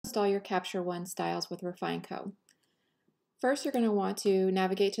install your Capture One styles with Refine Co. First, you're going to want to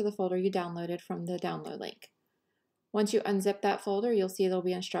navigate to the folder you downloaded from the download link. Once you unzip that folder, you'll see there'll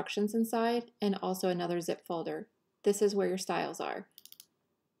be instructions inside and also another zip folder. This is where your styles are.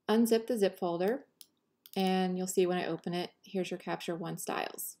 Unzip the zip folder and you'll see when I open it, here's your Capture One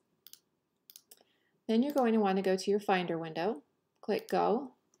styles. Then you're going to want to go to your Finder window, click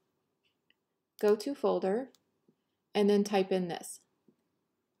Go, go to Folder, and then type in this.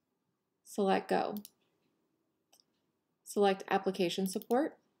 Select Go. Select Application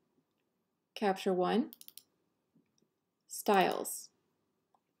Support, Capture One, Styles.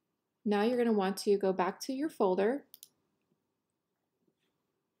 Now you're going to want to go back to your folder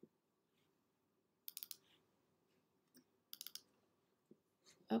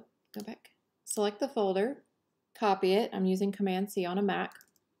go back. Select the folder, copy it. I'm using Command C on a Mac.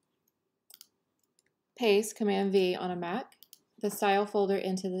 Paste Command V on a Mac, the style folder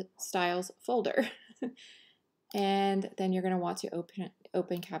into the styles folder. And then you're going to want to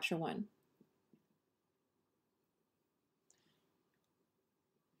open Capture One.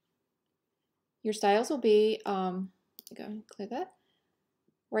 Your styles will be, go and clear that.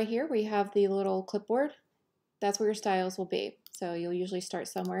 Right here we have the little clipboard. That's where your styles will be. So you'll usually start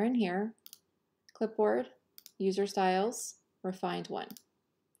somewhere in here. Clipboard, User Styles, Refined One.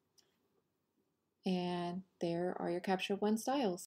 And there are your Capture One styles.